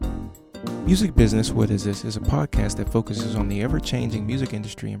Music Business, What Is This? Is a podcast that focuses on the ever-changing music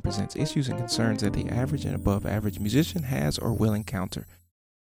industry and presents issues and concerns that the average and above average musician has or will encounter.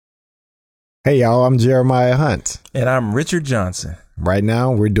 Hey y'all, I'm Jeremiah Hunt. And I'm Richard Johnson. Right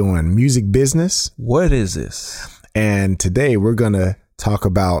now we're doing Music Business. What is this? And today we're going to talk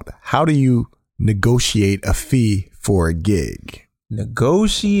about how do you negotiate a fee for a gig?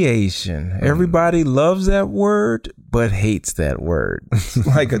 Negotiation. Everybody loves that word, but hates that word. It's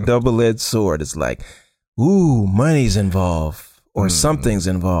like a double-edged sword. It's like, ooh, money's involved or something's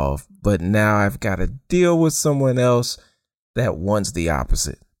involved. But now I've got to deal with someone else that wants the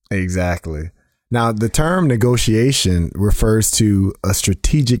opposite. Exactly. Now, the term negotiation refers to a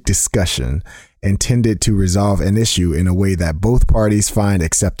strategic discussion intended to resolve an issue in a way that both parties find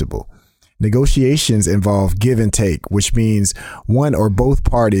acceptable. Negotiations involve give and take, which means one or both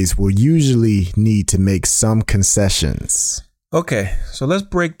parties will usually need to make some concessions. Okay, so let's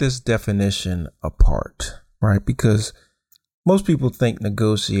break this definition apart, right? Because most people think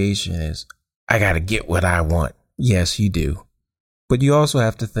negotiation is, I got to get what I want. Yes, you do. But you also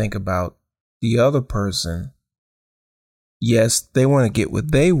have to think about the other person. Yes, they want to get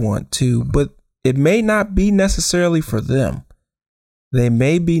what they want too, but it may not be necessarily for them. They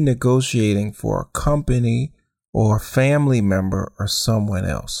may be negotiating for a company or a family member or someone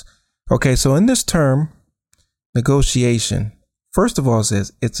else. Okay, so in this term, negotiation, first of all, it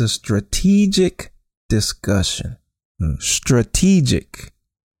says it's a strategic discussion. Strategic,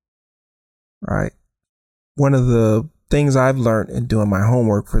 right? One of the things I've learned in doing my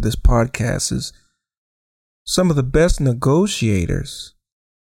homework for this podcast is some of the best negotiators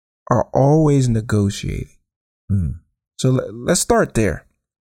are always negotiating. So let's start there.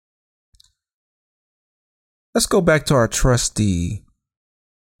 Let's go back to our trusty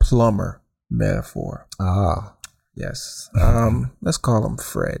plumber metaphor. Yes. Let's call him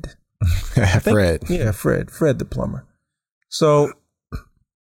Fred. Fred. Yeah, Fred the plumber. So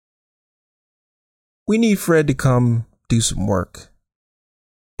we need Fred to come do some work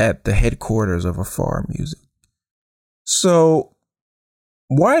at the headquarters of Afar Music. So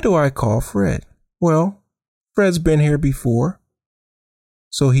why do I call Fred? Well, Fred's been here before,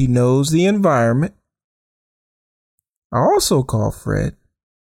 so he knows the environment. I also call Fred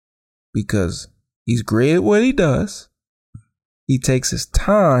because he's great at what he does. He takes his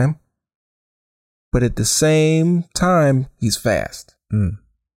time, but at the same time, he's fast.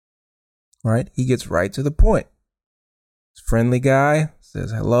 Right? He gets right to the point. He's a friendly guy,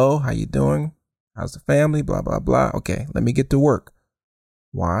 says, hello, how you doing? How's the family? Blah, blah, blah. Okay, let me get to work.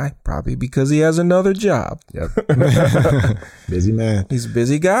 Why? Probably because he has another job. Yep. Busy man. He's a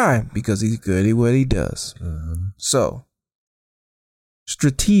busy guy because he's good at what he does. So,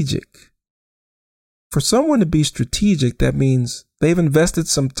 strategic. For someone to be strategic, that means they've invested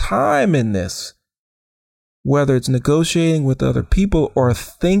some time in this, whether it's negotiating with other people or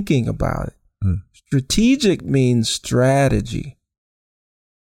thinking about it. Strategic means strategy.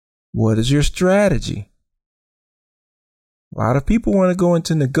 What is your strategy? A lot of people want to go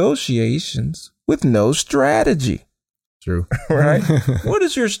into negotiations with no strategy. True. Right? What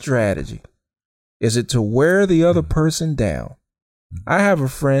is your strategy? Is it to wear the other person down? I have a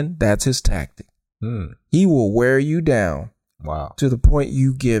friend, that's his tactic. He will wear you down. Wow. To the point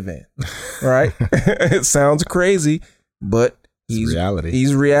you give in. Right? It sounds crazy, but he's reality.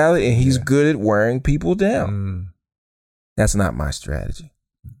 He's reality and he's good at wearing people down. That's not my strategy.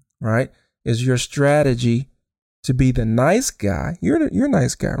 Right? Is your strategy to be the nice guy? You're a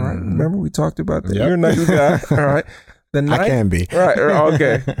nice guy, right? Remember we talked about that? Yep. You're a nice guy, all right? I can be. Right,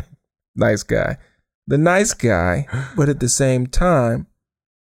 okay. Nice guy. The nice guy, but at the same time,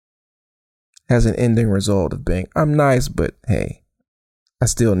 has an ending result of being, I'm nice, but hey, I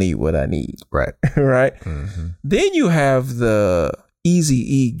still need what I need. Right. Right? Then you have the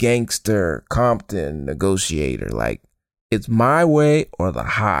Eazy-E gangster Compton negotiator, like it's my way or the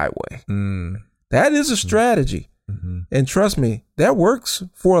highway. That is a strategy. And trust me, that works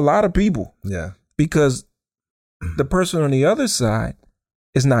for a lot of people. Yeah. Because the person on the other side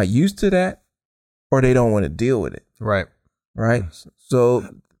is not used to that or they don't want to deal with it. Right. Right?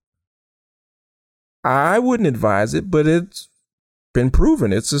 So I wouldn't advise it, but it's been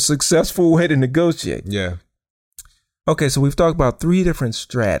proven. It's a successful way to negotiate. Yeah. Okay, so we've talked about 3 different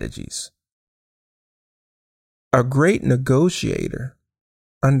strategies. A great negotiator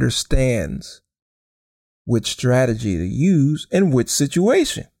understands which strategy to use in which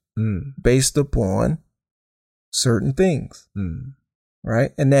situation based upon certain things,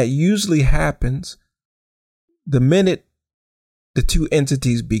 right? And that usually happens the minute the two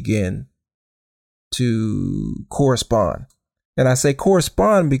entities begin to correspond. And I say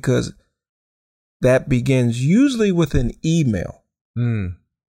correspond because that begins usually with an email.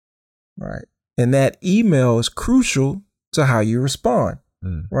 Right. And that email is crucial to how you respond.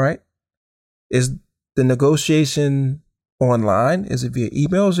 Right. Is the negotiation online? Is it via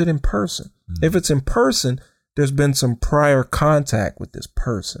email? Is it in person? If it's in person, there's been some prior contact with this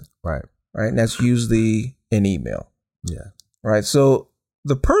person. Right. Right. And that's usually an email. Yeah. Right. So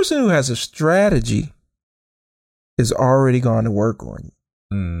the person who has a strategy is already gone to work on you.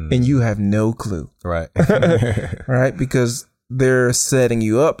 And you have no clue. Right. Right. Because they're setting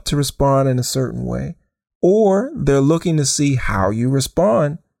you up to respond in a certain way, or they're looking to see how you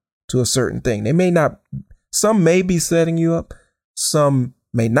respond to a certain thing. Some may be setting you up, some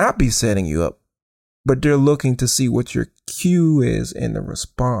may not be setting you up, but they're looking to see what your cue is in the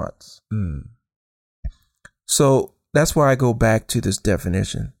response. So that's why I go back to this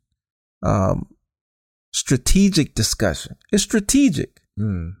definition. Strategic discussion. It's strategic,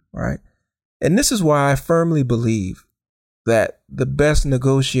 right? And this is why I firmly believe that the best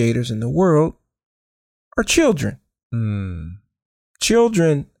negotiators in the world are children.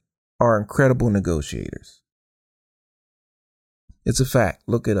 Children are incredible negotiators. It's a fact.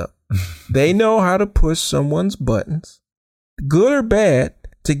 Look it up. They know how to push someone's buttons, good or bad,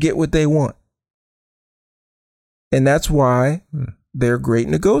 to get what they want. And that's why they're great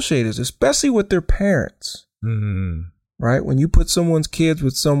negotiators, especially with their parents. Right? When you put someone's kids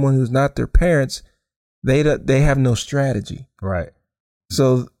with someone who's not their parents, they have no strategy. Right.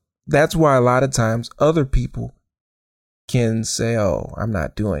 So that's why a lot of times other people can say, "Oh, I'm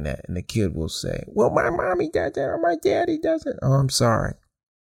not doing that," and the kid will say, "Well, my mommy does it or my daddy does it." "Oh, I'm sorry,"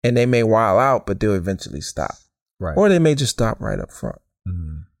 and they may while out, but they'll eventually stop. Right. Or they may just stop right up front.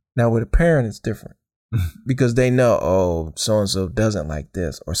 Now with a parent, it's different because they know, oh, so and so doesn't like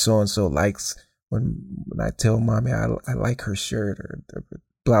this, or so and so likes when I tell mommy I like her shirt, or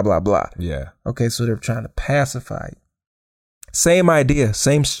blah blah blah. Yeah. Okay, so they're trying to pacify you. Same idea,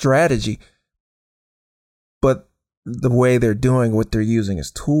 same strategy, but the way they're doing what they're using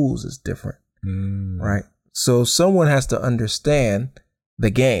as tools is different. Right? So someone has to understand the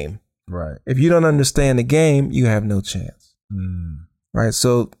game. Right. If you don't understand the game, you have no chance. Right?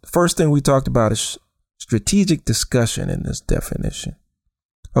 So first thing we talked about is strategic discussion in this definition.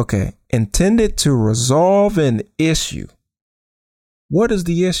 Okay, intended to resolve an issue. What is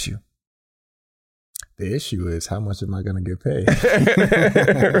the issue? The issue is, how much am I going to get paid?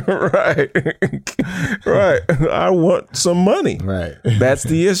 Right. I want some money. Right. That's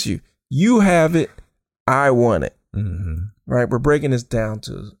the issue. You have it. I want it. Right. We're breaking this down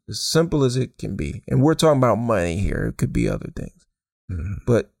to as simple as it can be. And we're talking about money here. It could be other things.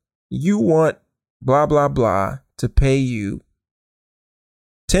 But you want blah, blah, blah to pay you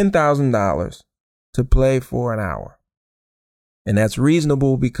 $10,000 to play for an hour. And that's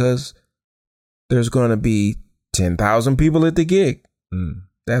reasonable because there's going to be 10,000 people at the gig.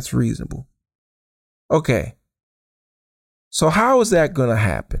 That's reasonable. Okay. So how is that going to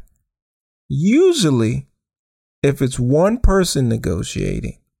happen? Usually, if it's one person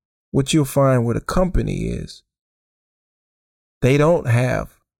negotiating, what you'll find with a company is they don't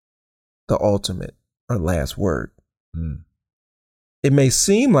have the ultimate or last word. It may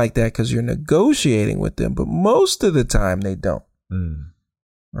seem like that because you're negotiating with them, but most of the time they don't.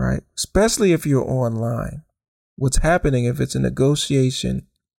 Right? Especially if you're online. What's happening if it's a negotiation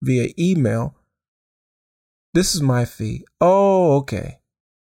via email? This is my fee. Oh, okay.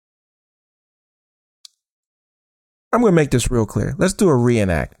 I'm going to make this real clear. Let's do a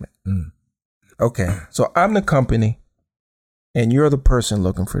reenactment. Okay. So I'm the company and you're the person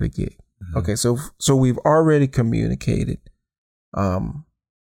looking for the gig. Okay. So we've already communicated.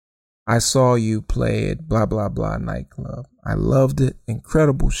 I saw you play at blah, blah, blah nightclub. I loved it.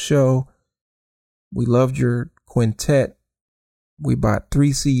 Incredible show. We loved your quintet. We bought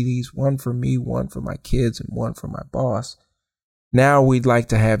 3 CDs, one for me, one for my kids, and one for my boss. Now we'd like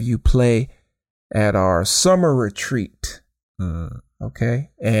to have you play at our summer retreat. Okay.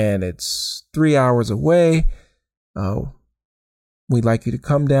 And it's 3 hours away. We'd like you to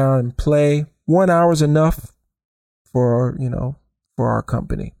come down and play. 1 hour's enough for our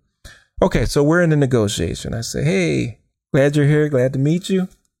company. Okay, so we're in a negotiation. I say, hey, glad you're here. Glad to meet you.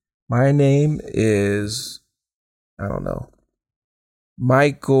 My name is, I don't know,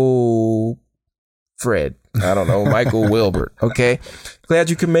 Michael Fred. I don't know, Michael Wilbert. Okay, glad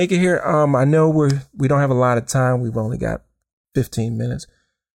you can make it here. I know we don't have a lot of time. We've only got 15 minutes.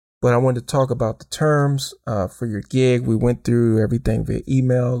 But I wanted to talk about the terms for your gig. We went through everything via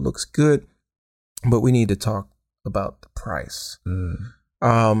email. Looks good. But we need to talk about the price.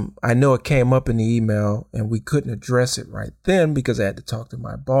 I know it came up in the email and we couldn't address it right then because I had to talk to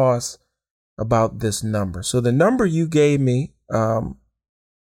my boss about this number. So the number you gave me of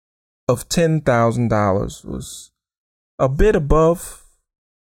 $10,000 was a bit above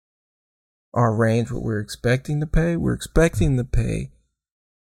our range, what we're expecting to pay. We're expecting to pay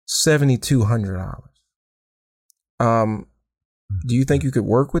 $7,200. Do you think you could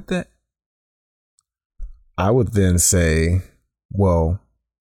work with that? I would then say, well,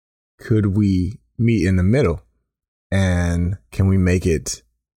 could we meet in the middle? And can we make it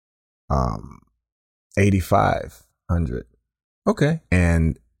 $8,500? Okay.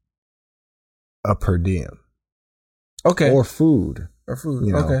 And a per diem. Okay. Or food.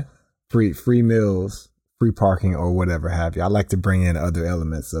 You know, okay. Free meals, free parking, or whatever have you. I like to bring in other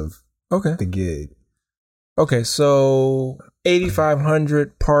elements of the gig. Okay, so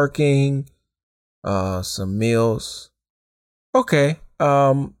 $8,500 parking, some meals. Okay.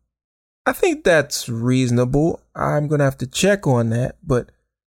 I think that's reasonable. I'm gonna have to check on that, but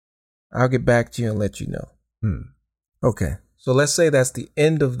I'll get back to you and let you know. Okay. So let's say that's the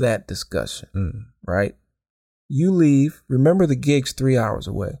end of that discussion, right? You leave. Remember, the gig's 3 hours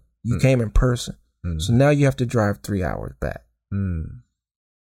away. You came in person. So now you have to drive 3 hours back. In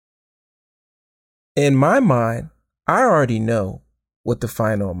my mind, I already know what the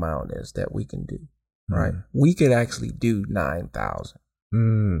final amount is that we can do, right? We could actually do 9,000,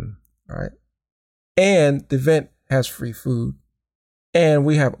 right? And the event has free food and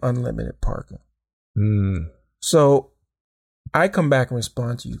we have unlimited parking. So I come back and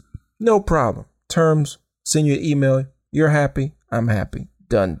respond to you. No problem. Terms, send you an email. You're happy. I'm happy.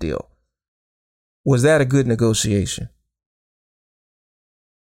 Done deal. Was that a good negotiation?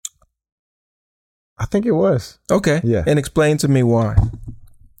 I think it was. Okay. Yeah. And explain to me why.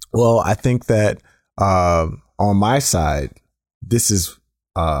 Well, I think that on my side, this is,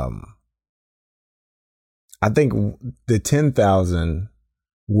 I think the 10,000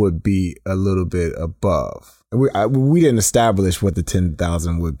 would be a little bit above. We didn't establish what the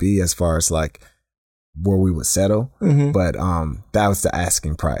 10,000 would be as far as like where we would settle, but that was the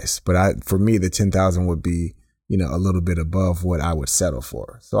asking price. But for me, the 10,000 would be, you know, a little bit above what I would settle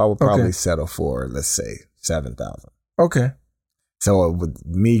for. So I would probably settle for, let's say, 7,000. Okay. So with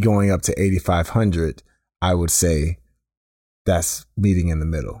me going up to 8,500, I would say that's meeting in the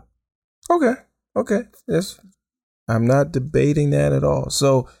middle. Okay. Yes. I'm not debating that at all.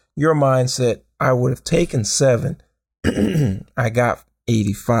 So your mindset, I would have taken 7. I got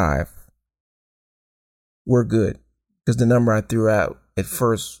 85. We're good. Because the number I threw out at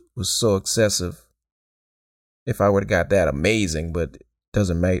first was so excessive. If I would have got that, amazing, but it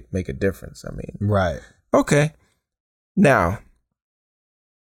doesn't make a difference. I mean, right. Okay. Now,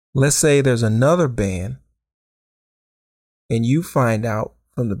 let's say there's another band and you find out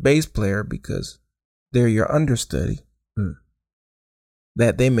from the bass player, because they're your understudy,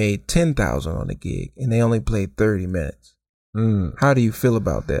 that they made 10,000 on the gig and they only played 30 minutes. How do you feel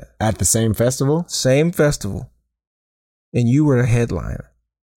about that? At the same festival? Same festival. And you were a headliner.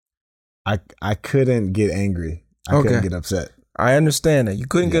 I couldn't get angry. I couldn't get upset. I understand that. You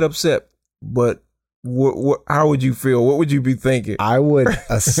couldn't get upset, but how would you feel? What would you be thinking? I would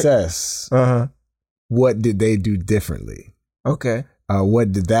assess what did they do differently. Okay.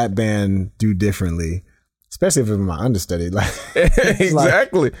 What did that band do differently? Especially if it was my understudy. Like,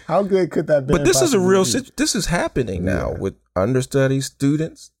 exactly. Like, how good could that band But this is a real be? This is happening now with understudy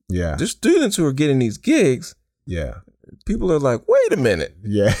students. Yeah. There's students who are getting these gigs. Yeah. People are like, wait a minute.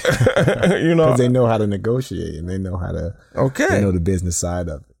 Yeah. You know, because they know how to negotiate and they know how to, they know the business side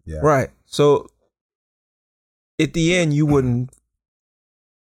of it. Yeah. Right. So at the end, you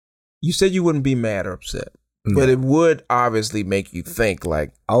said you wouldn't be mad or upset, but it would obviously make you think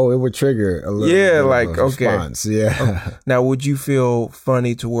like, oh, it would trigger a little bit like, of a response. Yeah. Now, would you feel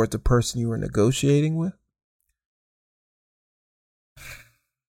funny toward the person you were negotiating with?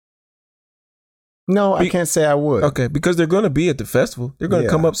 No, I can't say I would. Okay, because they're going to be at the festival. They're going to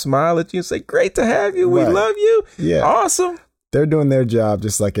come up, smile at you, and say, "Great to have you. We love you. Yeah, awesome." They're doing their job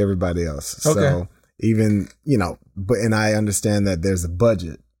just like everybody else. Okay. So even and I understand that there's a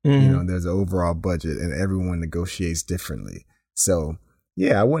budget. There's an overall budget, and everyone negotiates differently. So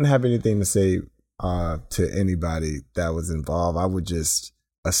yeah, I wouldn't have anything to say to anybody that was involved. I would just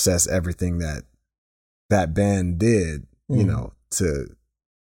assess everything that band did.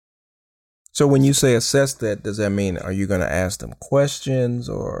 So when you say assess that, does that mean, are you going to ask them questions,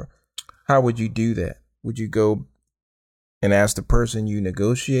 or how would you do that? Would you go and ask the person you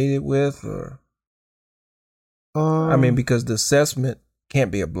negotiated with, or? I mean, because the assessment can't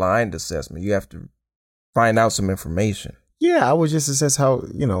be a blind assessment. You have to find out some information. Yeah, I would just assess how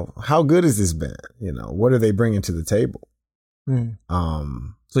good is this band? What are they bringing to the table?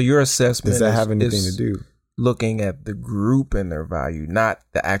 So your assessment does that have anything is to do? looking at the group and their value, not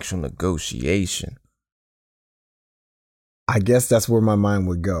the actual negotiation. I guess that's where my mind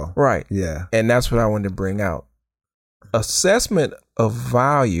would go. Right. Yeah. And that's what I wanted to bring out. Assessment of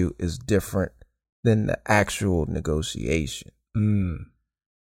value is different than the actual negotiation.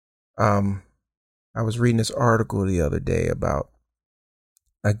 I was reading this article the other day about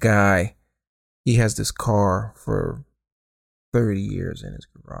a guy. He has this car for 30 years in his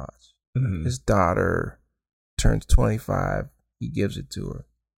garage. His daughter turns 25. He gives it to her.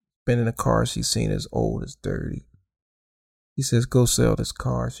 Been in a car she's seen as old as 30. He says, go sell this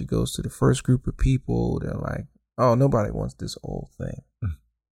car. She goes to the first group of people. They're like, oh, nobody wants this old thing.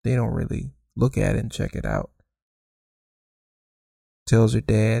 They don't really look at it and check it out. Tells her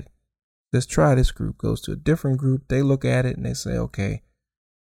dad, let's try this group. Goes to a different group. They look at it and they say, okay,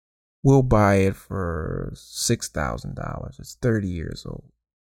 we'll buy it for $6,000. It's 30 years old.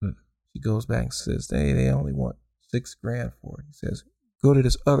 She goes back and says, they only want $6,000 for it. He says, go to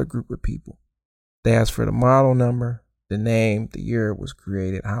this other group of people. They ask for the model number, the name, the year it was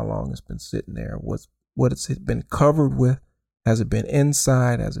created, how long it's been sitting there, what it's been covered with. Has it been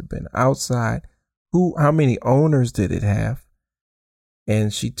inside? Has it been outside? How many owners did it have?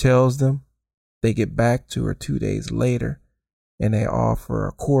 And she tells them. They get back to her 2 days later and they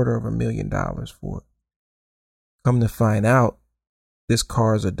offer $250,000 for it. Come to find out, this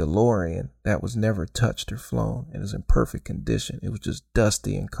car is a DeLorean that was never touched or flown and is in perfect condition. It was just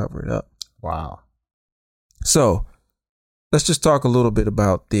dusty and covered up. Wow. So let's just talk a little bit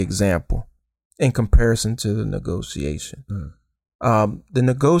about the example in comparison to the negotiation. The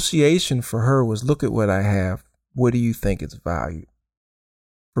negotiation for her was, look at what I have. What do you think it's valued?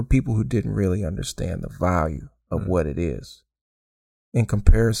 For people who didn't really understand the value of what it is, in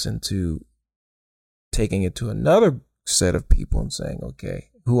comparison to taking it to another set of people and saying, okay,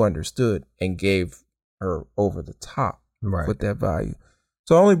 who understood and gave her over the top with that value.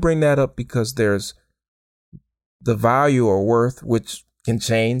 So I only bring that up because there's the value or worth, which can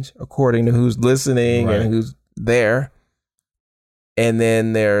change according to who's listening and who's there. And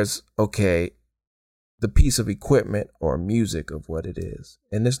then there's, okay, the piece of equipment or music of what it is.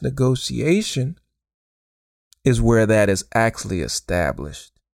 And this negotiation is where that is actually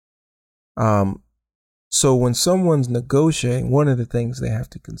established. So when someone's negotiating, one of the things they have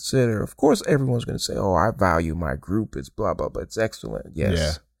to consider, of course, everyone's going to say, oh, I value my group. It's blah, blah, blah. It's excellent.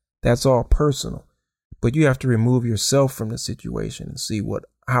 Yes, that's all personal. But you have to remove yourself from the situation and see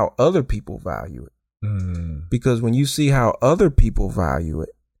how other people value it. Because when you see how other people value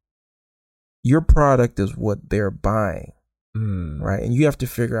it, your product is what they're buying, right? And you have to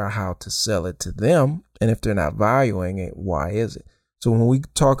figure out how to sell it to them. And if they're not valuing it, why is it? So when we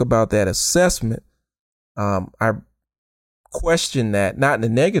talk about that assessment, I question that, not in a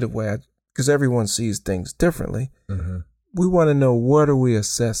negative way, because everyone sees things differently. We want to know, what are we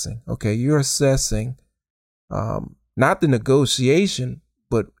assessing? Okay, you're assessing not the negotiation,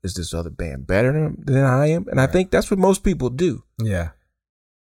 but is this other band better than I am? And I think that's what most people do. Yeah.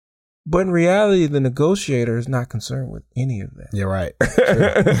 But in reality, the negotiator is not concerned with any of that. You're right.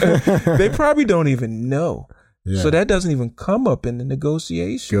 They probably don't even know. Yeah. So that doesn't even come up in the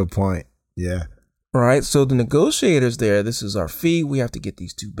negotiation. Good point. Yeah. Right. So the negotiator's there. This is our fee. We have to get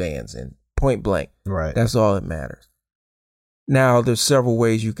these two bands in, point blank. Right. That's all that matters. Now, there's several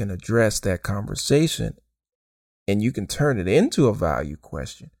ways you can address that conversation, and you can turn it into a value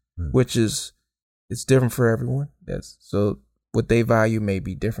question, which is, it's different for everyone. So what they value may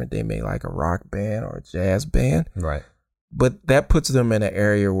be different. They may like a rock band or a jazz band. Right. But that puts them in an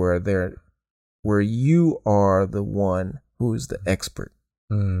area where you are the one who is the expert.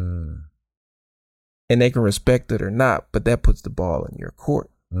 And they can respect it or not, but that puts the ball in your court.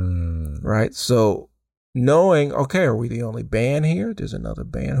 Right? So knowing, okay, are we the only band here? There's another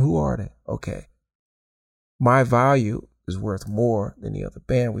band. Who are they? Okay. My value is worth more than the other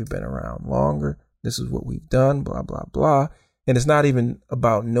band. We've been around longer. This is what we've done, blah, blah, blah. And it's not even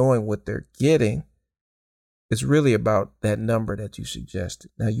about knowing what they're getting. It's really about that number that you suggested.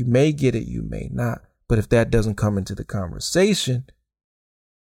 Now, you may get it, you may not. But if that doesn't come into the conversation,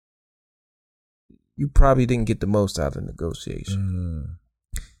 you probably didn't get the most out of the negotiation.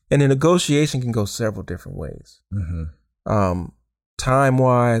 And the negotiation can go several different ways.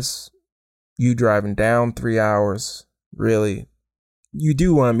 Time-wise, you driving down 3 hours, really, you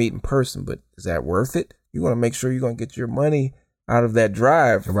do want to meet in person, but is that worth it? You want to make sure you're going to get your money out of that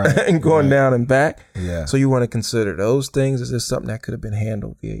drive and going down and back. Yeah. So you want to consider those things. Is this something that could have been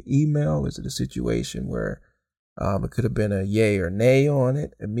handled via email? Is it a situation where it could have been a yay or nay on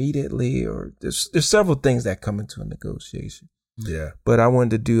it immediately? Or there's several things that come into a negotiation. Yeah. But I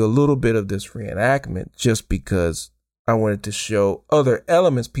wanted to do a little bit of this reenactment just because I wanted to show other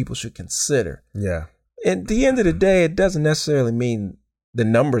elements people should consider. Yeah. At the end of the day, it doesn't necessarily mean the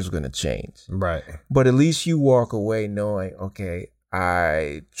number's going to change. Right. But at least you walk away knowing, okay,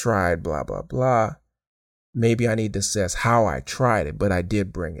 I tried blah, blah, blah. Maybe I need to assess how I tried it, but I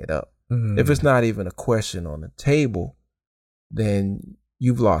did bring it up. Mm-hmm. If it's not even a question on the table, then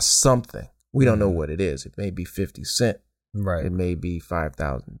you've lost something. We don't know what it is. It may be 50 cents. Right. It may be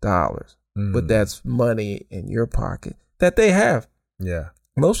 $5,000. But that's money in your pocket that they have. Yeah.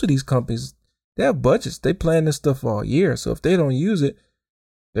 Most of these companies, they have budgets. They plan this stuff all year. So if they don't use it,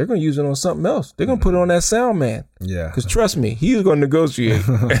 they're going to use it on something else. They're going to put it on that sound man. Yeah. Because trust me, he's going to negotiate.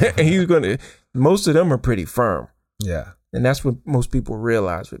 And most of them are pretty firm. Yeah. And that's what most people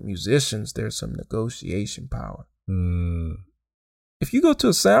realize with musicians, there's some negotiation power. If you go to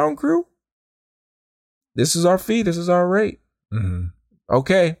a sound crew, this is our fee, this is our rate.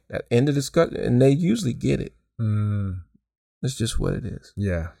 Okay, at the end of the discussion, and they usually get it. It's just what it is.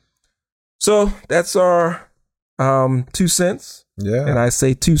 Yeah. So that's our 2 cents. Yeah. And I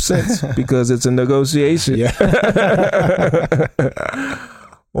say 2 cents because it's a negotiation. Yeah.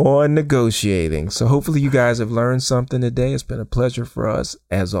 On negotiating. So hopefully you guys have learned something today. It's been a pleasure for us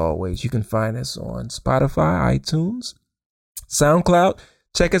as always. You can find us on Spotify, iTunes, SoundCloud.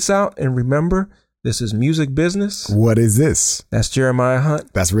 Check us out. And remember, this is Music Business. What is this? That's Jeremiah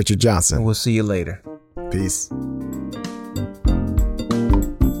Hunt. That's Richard Johnson. And we'll see you later. Peace.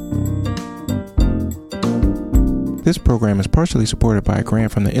 This program is partially supported by a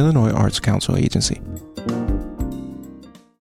grant from the Illinois Arts Council Agency.